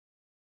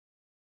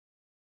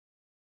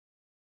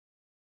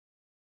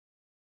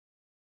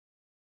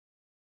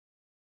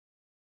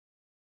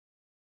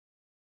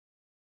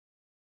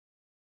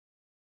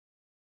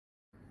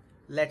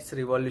Let's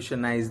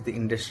revolutionize the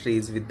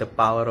industries with the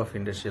power of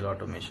industrial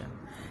automation.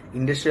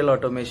 Industrial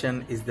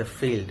automation is the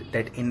field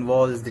that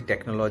involves the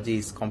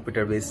technologies,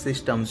 computer-based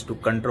systems to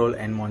control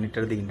and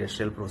monitor the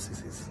industrial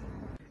processes.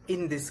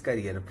 In this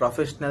career,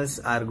 professionals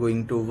are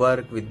going to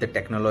work with the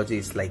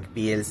technologies like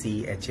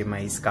PLC,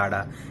 HMI,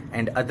 SCADA,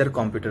 and other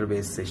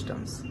computer-based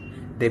systems.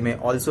 They may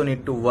also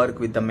need to work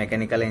with the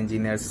mechanical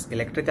engineers,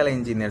 electrical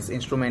engineers,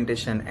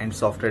 instrumentation, and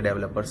software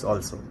developers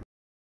also.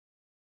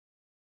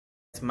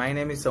 My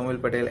name is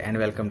Saumil Patel and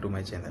welcome to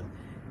my channel.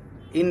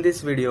 In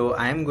this video,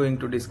 I am going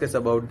to discuss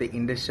about the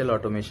industrial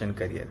automation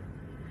career.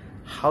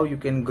 How you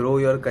can grow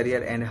your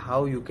career and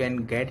how you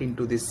can get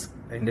into this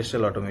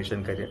industrial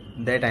automation career.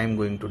 That I am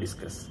going to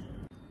discuss.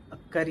 A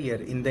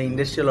career in the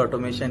industrial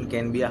automation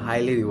can be a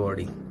highly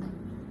rewarding.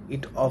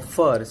 It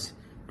offers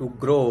to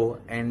grow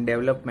and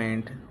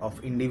development of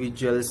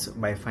individuals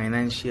by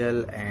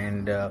financial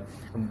and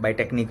by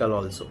technical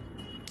also.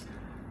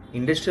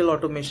 Industrial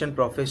automation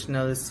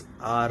professionals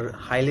are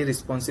highly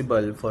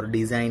responsible for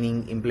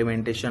designing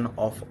implementation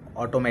of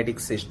automatic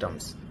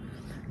systems.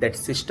 That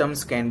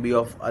systems can be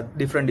of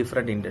different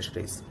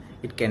industries.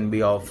 It can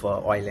be of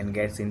oil and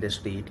gas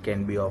industry, it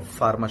can be of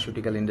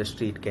pharmaceutical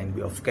industry, it can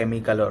be of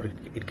chemical, or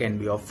it can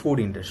be of food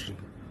industry.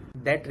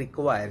 That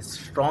requires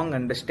strong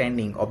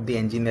understanding of the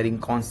engineering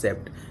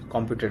concept,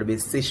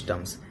 computer-based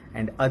systems,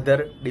 and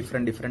other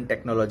different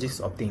technologies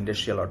of the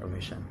industrial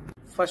automation.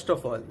 First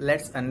of all,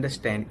 let's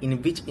understand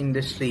in which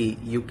industry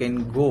you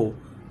can go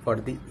for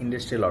the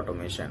industrial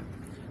automation.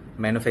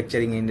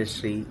 Manufacturing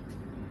industry,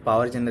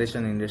 power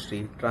generation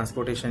industry,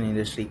 transportation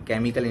industry,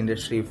 chemical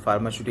industry,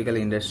 pharmaceutical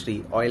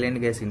industry, oil and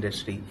gas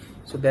industry.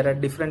 So there are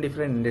different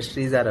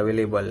industries are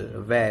available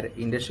where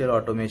industrial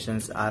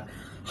automations are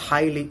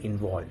highly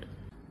involved.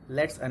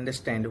 Let's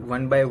understand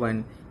one by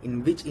one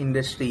in which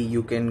industry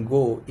you can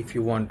go if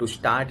you want to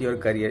start your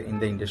career in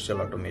the industrial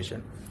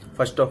automation.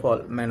 First of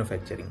all,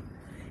 manufacturing.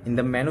 In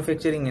the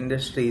manufacturing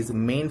industries,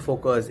 main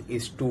focus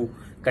is to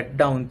cut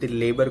down the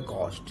labor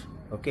cost,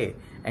 okay,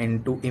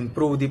 and to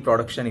improve the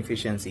production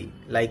efficiency,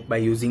 like by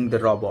using the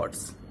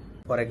robots.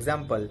 For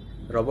example,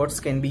 robots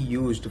can be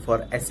used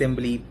for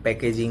assembly,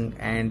 packaging,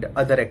 and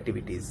other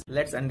activities.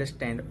 Let's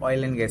understand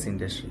oil and gas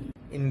industry.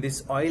 In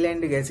this oil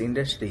and gas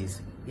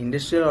industries,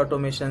 industrial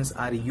automations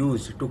are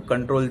used to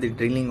control the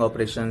drilling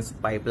operations,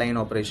 pipeline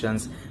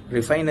operations,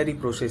 refinery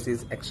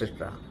processes,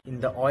 etc. In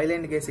the oil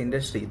and gas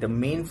industry, the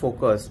main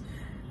focus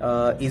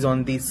is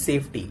on the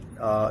safety,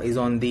 is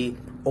on the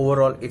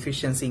overall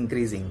efficiency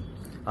increasing,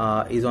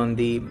 is on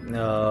the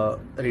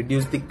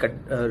reduce the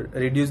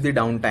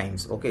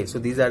downtimes. Okay, so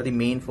these are the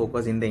main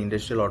focus in the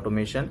industrial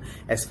automation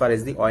as far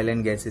as the oil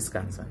and gas is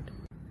concerned.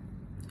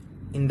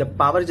 In the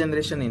power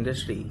generation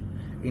industry,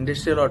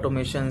 industrial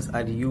automations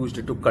are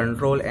used to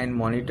control and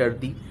monitor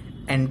the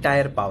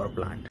entire power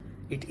plant.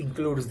 It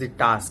includes the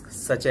tasks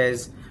such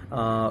as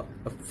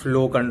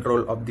flow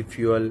control of the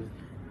fuel,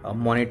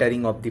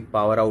 monitoring of the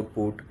power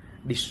output,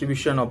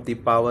 distribution of the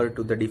power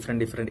to the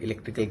different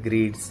electrical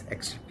grids,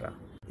 etc.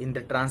 In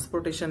the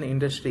transportation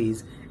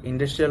industries,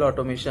 industrial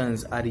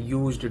automations are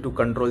used to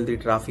control the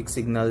traffic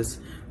signals,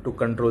 to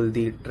control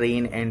the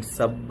train and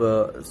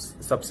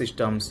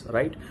subsystems,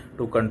 right?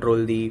 To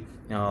control the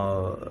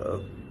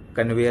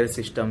conveyor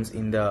systems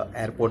in the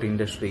airport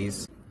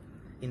industries.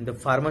 In the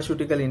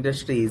pharmaceutical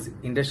industries,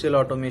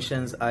 industrial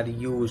automations are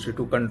used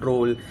to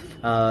control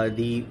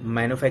the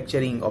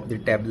manufacturing of the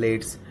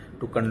tablets,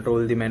 to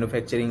control the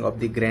manufacturing of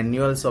the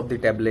granules of the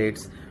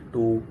tablets,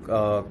 to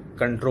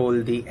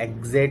control the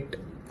exact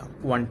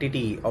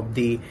quantity of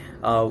the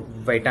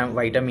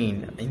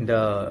vitamin in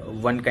the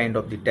one kind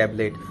of the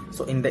tablet.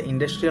 So in the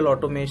industrial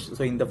automation,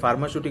 so in the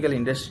pharmaceutical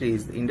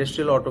industries,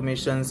 industrial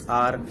automations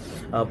are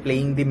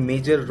playing the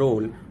major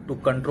role to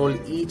control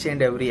each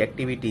and every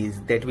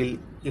activities that will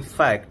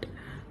affect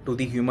to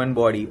the human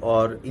body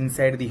or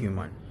inside the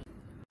human.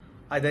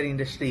 Other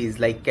industries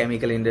like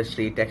chemical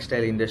industry,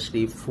 textile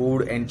industry,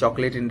 food and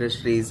chocolate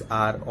industries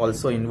are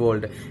also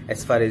involved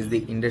as far as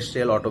the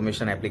industrial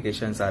automation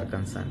applications are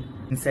concerned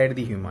inside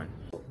the human.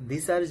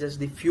 These are just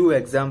the few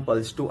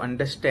examples to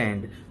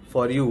understand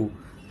for you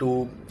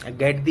to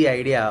get the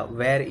idea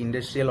where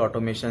industrial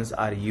automations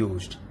are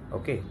used.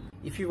 Okay.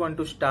 If you want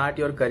to start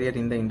your career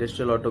in the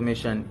industrial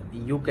automation,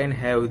 you can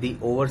have the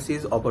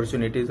overseas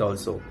opportunities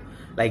also,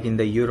 like in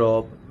the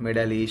Europe,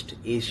 Middle East,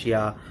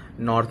 Asia,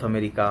 North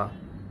America.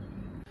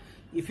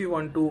 If you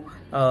want to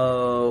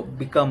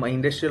become an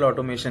industrial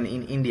automation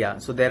in India,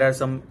 so there are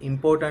some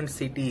important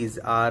cities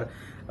are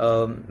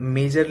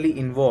majorly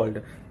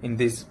involved in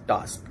this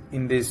task,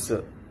 in this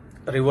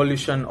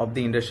revolution of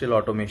the industrial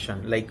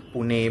automation, like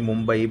Pune,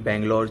 Mumbai,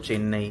 Bangalore,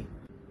 Chennai.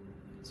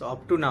 So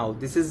up to now,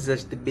 this is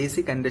just the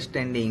basic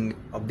understanding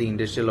of the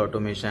industrial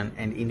automation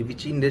and in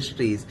which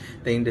industries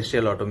the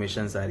industrial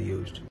automations are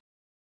used.